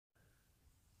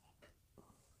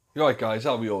Right guys,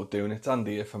 how are we all doing? It's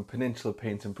Andy here from Peninsula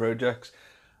Painting Projects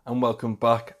and welcome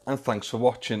back and thanks for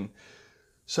watching.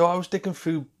 So I was digging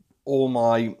through all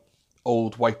my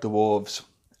old white dwarves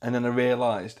and then I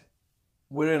realised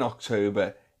we're in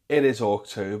October, it is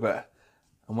October,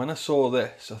 and when I saw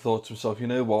this I thought to myself, you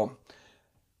know what,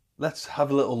 let's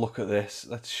have a little look at this,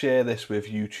 let's share this with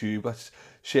YouTube, let's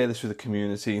share this with the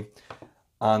community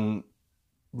and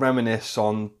reminisce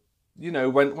on, you know,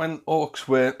 when orcs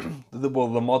were, the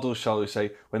models, shall we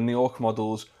say, when the orc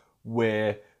models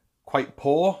were quite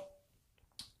poor,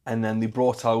 and then they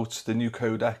brought out the new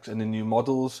codex and the new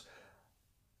models,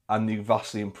 and they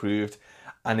vastly improved.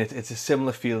 And it's a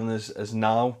similar feeling as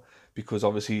now, because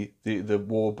obviously the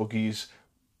war buggies,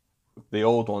 the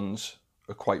old ones,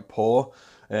 are quite poor.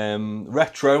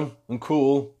 Retro and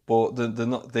cool, but they're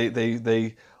not,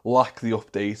 they lack the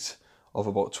update of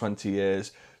about 20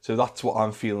 years. So that's what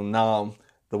I'm feeling now,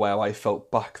 the way I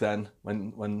felt back then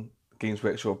when Games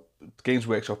Workshop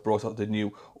brought out the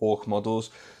new Orc models.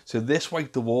 So this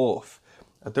White Dwarf,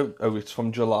 it's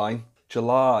from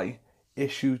July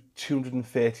issue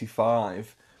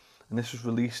 235, and this was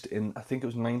released in, I think it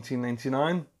was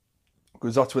 1999,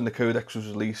 because that's when the codex was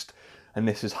released, and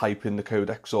this is hyping the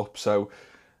codex up, so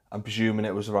I'm presuming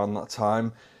it was around that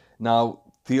time. Now,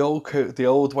 the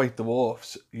old White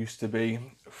Dwarfs used to be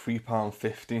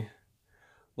 £3.50.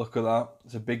 Look at that.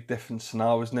 It's a big difference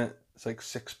now, isn't it? It's like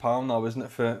 £6 now, isn't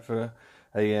it, for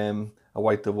a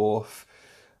White Dwarf?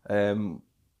 Um,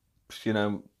 you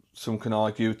know, some can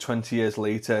argue 20 years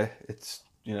later, it's,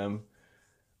 you know,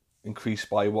 increased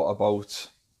by what, about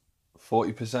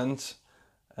 40%.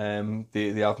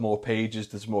 They have more pages,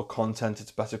 there's more content,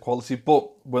 it's better quality,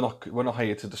 but we're not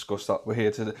here to discuss that. We're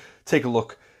here to take a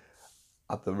look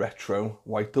at the retro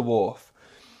White Dwarf.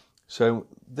 So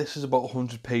this is about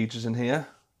 100 pages in here,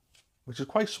 which is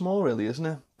quite small really, isn't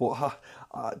it? But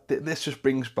this just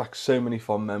brings back so many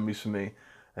fond memories for me.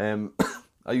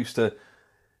 I used to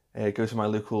go to my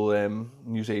local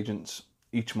newsagents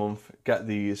each month, get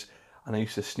these, and I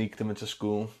used to sneak them into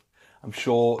school. I'm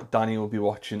sure Danny will be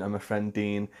watching, and my friend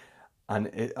Dean,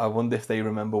 and I wonder if they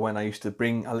remember when I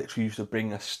literally used to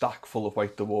bring a stack full of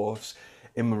White Dwarfs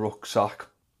in my rucksack,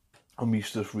 and we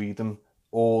used to just read them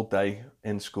all day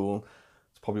in school.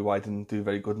 It's probably why I didn't do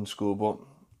very good in school, but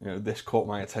you know, this caught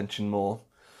my attention more.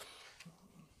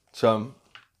 So,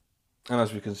 and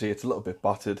as we can see, it's a little bit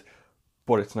battered,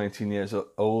 but it's 19 years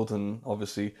old, and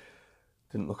obviously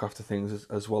didn't look after things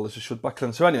as well as it should back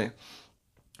then. So anyway,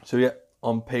 so yeah,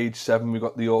 on page 7 we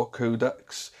got the Orc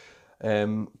Codex.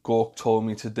 Gork told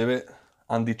me to do it.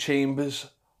 Andy Chambers.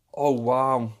 Oh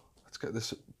wow, let's get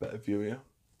this better view here.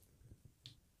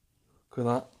 Look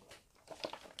at that.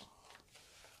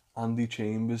 Andy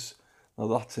Chambers. Now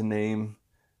that's a name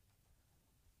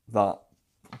that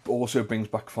also brings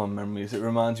back fond memories. It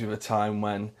reminds me of a time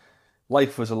when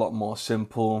life was a lot more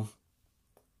simple.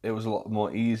 It was a lot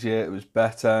more easier. It was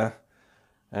better.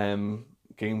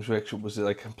 Games Workshop was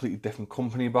like a completely different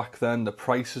company back then. The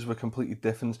prices were completely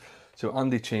different. So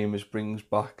Andy Chambers brings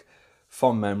back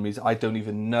fond memories. I don't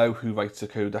even know who writes the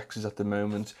codexes at the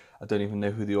moment. I don't even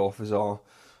know who the authors are.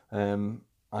 And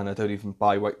I don't even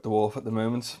buy White Dwarf at the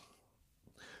moment.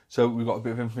 So we've got a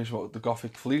bit of information about the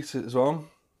Gothic fleet as well.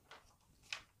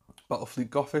 Battlefleet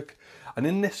Gothic. And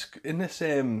in this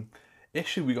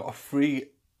issue we got a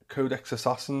free Codex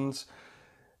Assassins.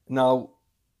 Now,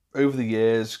 over the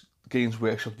years, Games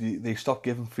Workshop, they stopped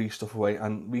giving free stuff away,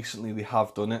 and recently they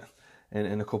have done it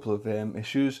in a couple of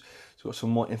issues. So we've got some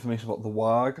more information about the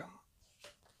WAG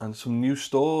and some new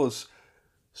stores.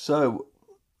 So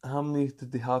how many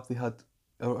did they have? They had,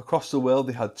 across the world,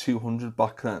 they had 200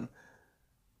 back then.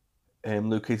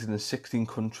 Located in 16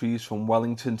 countries, from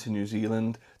Wellington to New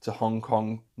Zealand to Hong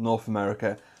Kong, North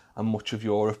America, and much of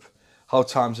Europe. How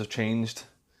times have changed.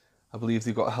 I believe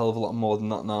they've got a hell of a lot more than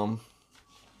that now.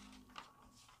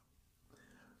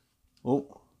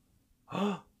 Oh,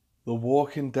 The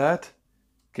Walking Dead.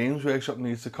 Games Workshop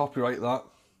needs to copyright that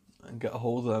and get a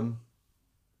hold of them.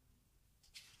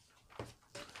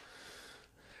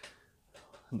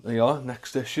 There you are,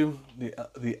 next issue.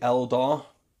 The Eldar,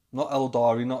 not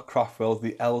Eldari, not Craftworld,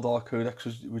 the Eldar Codex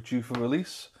was due for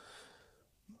release.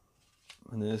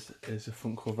 And here's the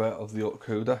front cover of the Orc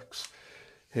Codex.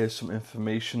 Here's some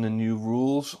information and new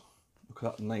rules. Look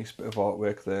at that nice bit of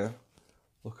artwork there.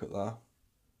 Look at that.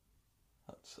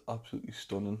 That's absolutely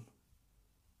stunning,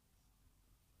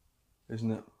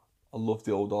 isn't it? I love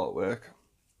the old artwork.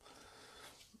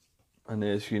 And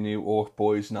there's your new Ork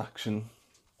Boyz in action.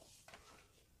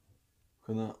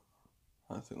 Look at that.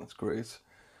 I think that's great.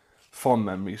 Fond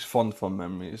memories, fond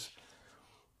memories.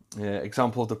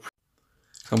 Example of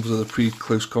the Examples of the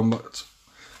pre-close combat.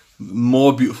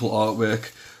 More beautiful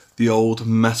artwork. The old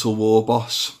metal war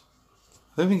boss.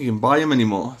 I don't think you can buy him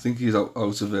anymore. I think he's out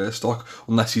of stock,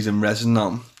 unless he's in resin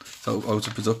now. It's out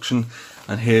of production.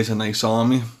 And here's a nice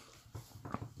army.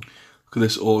 Look at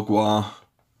this Ork Boyz.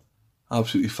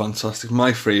 Absolutely fantastic.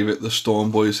 My favourite, the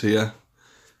Storm Boys here.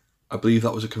 I believe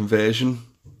that was a conversion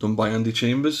done by Andy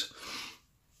Chambers.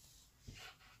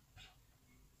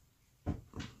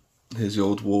 Here's the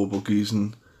old war buggies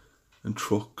and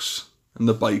trucks. And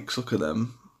the bikes, look at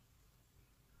them.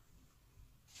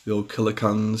 The old killer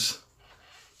cans.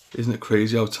 Isn't it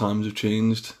crazy how times have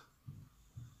changed?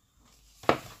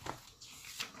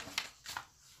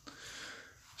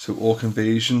 So Ork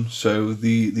Invasion. So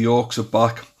the orcs are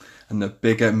back and they're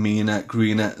bigger, meaner,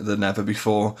 greener than ever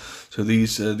before. So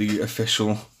these are the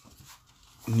official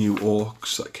new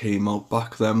orcs that came out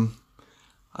back then.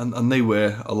 And they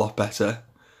were a lot better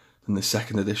than the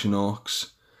second edition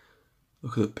orcs.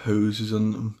 Look at the poses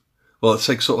on them. Well, it's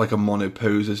like sort of like a mono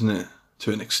pose, isn't it?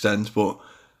 To an extent, but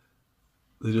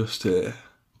they're just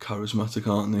charismatic,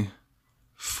 aren't they?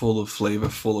 Full of flavour,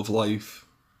 full of life.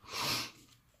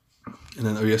 And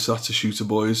then, oh yes, that's the shooter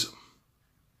boys.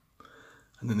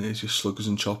 And then there's your sluggers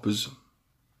and choppers.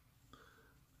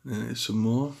 And then there's some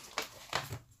more.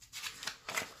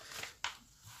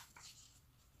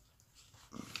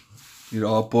 Your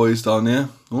Ork Boyz down here.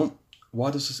 Oh, why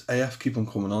does this AF keep on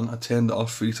coming on? I turned it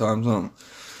off 3 times on.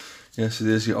 Yes, so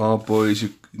there's your Ork Boyz,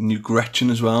 your new Gretchen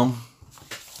as well.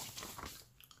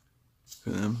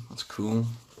 Look at them, that's cool.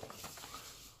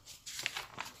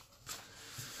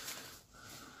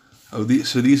 Oh,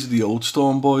 so these are the old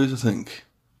Storm Boys, I think.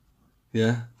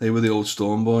 Yeah, they were the old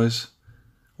Storm Boys.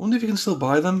 I wonder if you can still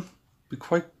buy them. It'd be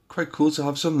quite cool to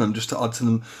have some of them just to add to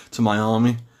them to my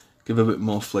army. Give a bit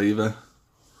more flavour.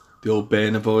 The old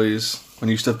Burner Boys. When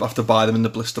you used to have to buy them in the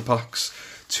blister packs.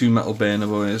 2 metal Burner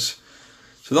Boys.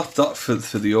 So that's that for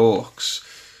the orcs.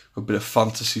 A bit of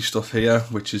fantasy stuff here,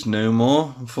 which is no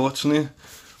more, unfortunately.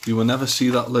 We will never see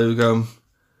that logo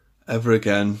ever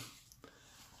again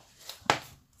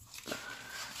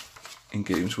in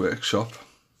Games Workshop.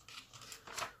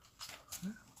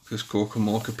 This Gorka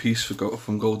Morka piece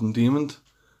from Golden Demon.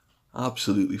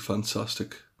 Absolutely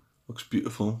fantastic. Looks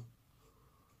beautiful.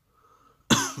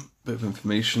 Bit of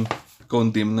information.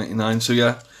 Golden Demon 99. So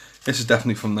yeah, this is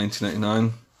definitely from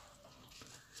 1999.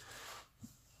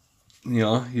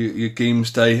 Yeah, your Games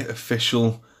Day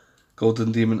official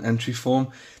Golden Demon entry form.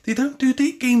 They don't do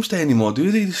Games Day anymore,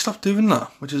 do they? They stopped doing that,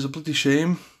 which is a bloody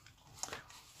shame.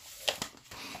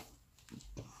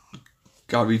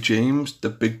 Gary James, the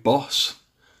big boss.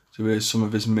 So here's some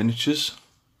of his miniatures,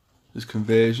 his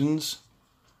conversions.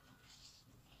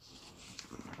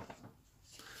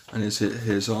 And here's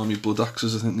his army blood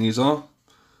axes, I think these are.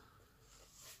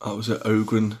 That was an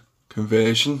Ogren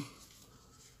conversion.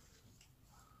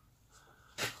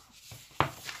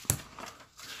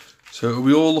 So are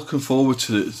we all looking forward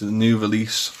to the new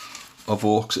release of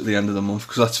Orcs at the end of the month?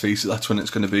 Because let's face it, that's when it's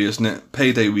going to be, isn't it?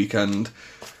 Payday weekend.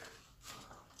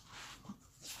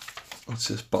 What's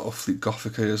this? Battlefleet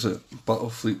Gothic here, is it?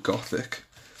 Battlefleet Gothic.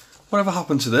 Whatever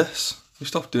happened to this? You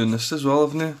stopped doing this as well,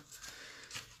 haven't you?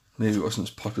 Maybe it wasn't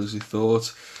as popular as you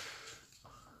thought.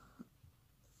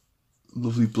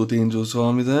 Lovely Blood Angels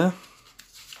army there.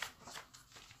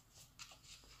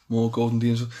 More Golden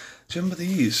Demons. Do you remember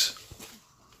these?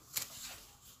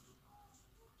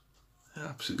 Yeah,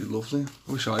 absolutely lovely.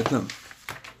 I wish I had them.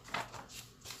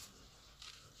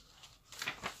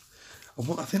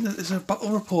 I think there's a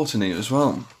battle report in here as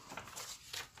well.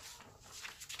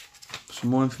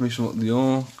 Some more information about the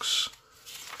orcs.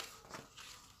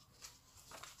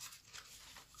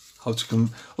 How to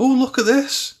come. Oh, look at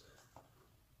this!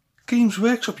 Games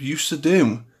Workshop used to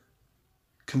do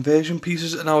conversion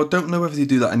pieces, and now I don't know whether they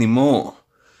do that anymore.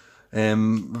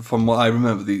 From what I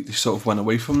remember, they sort of went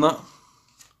away from that.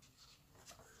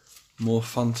 More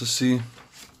fantasy.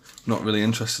 Not really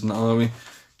interested in that, are we?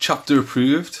 Chapter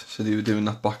approved, so they were doing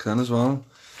that back then as well.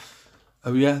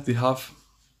 Oh yeah, they have.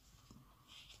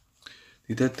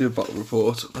 They did do a battle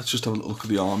report. Let's just have a look at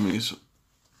the armies.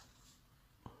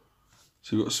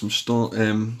 So we've got some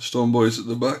Storm Boys at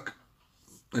the back.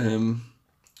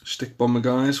 Stick Bomber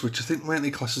guys, which I think weren't they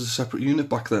classed as a separate unit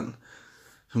back then.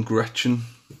 Some Gretchen.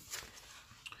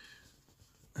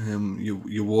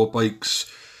 Your war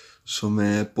bikes. Some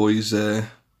boys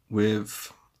there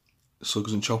with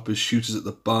sluggers and choppers, shooters at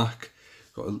the back.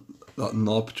 Got that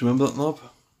knob. Do you remember that knob?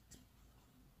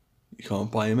 You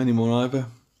can't buy him anymore either.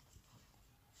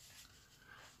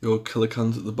 The old killer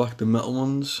cans at the back, the metal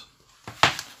ones.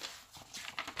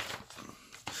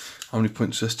 How many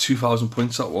points? There's 2,000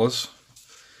 points that was.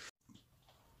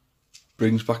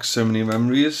 brings back so many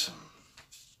memories.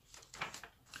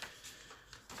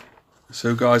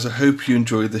 So guys, I hope you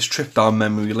enjoyed this trip down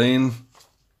memory lane.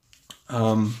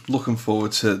 Looking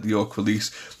forward to the Ork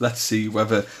release. Let's see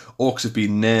whether Orks have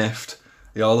been nerfed.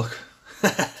 Yeah, look.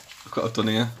 Look what I've done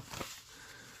here.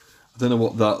 I don't know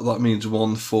what that means.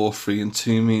 1, 4, 3 and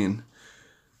 2 mean.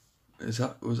 I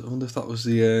wonder if that was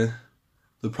the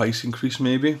price increase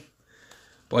maybe.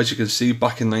 But as you can see,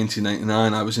 back in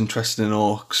 1999 I was interested in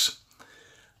Orks.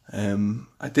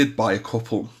 I did buy a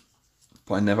couple,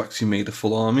 but I never actually made a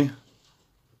full army.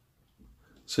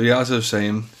 So yeah, as I was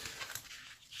saying,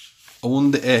 I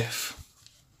wonder if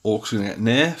Orks are going to get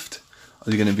nerfed.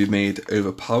 Are they going to be made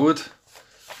overpowered?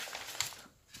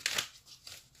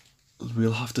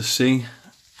 We'll have to see,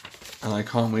 and I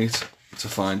can't wait to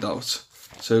find out.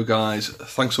 So guys,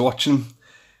 thanks for watching.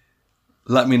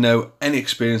 Let me know any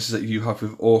experiences that you have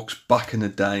with Orks back in the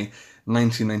day,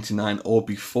 1999 or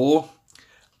before,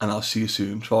 and I'll see you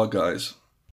soon. Ciao guys.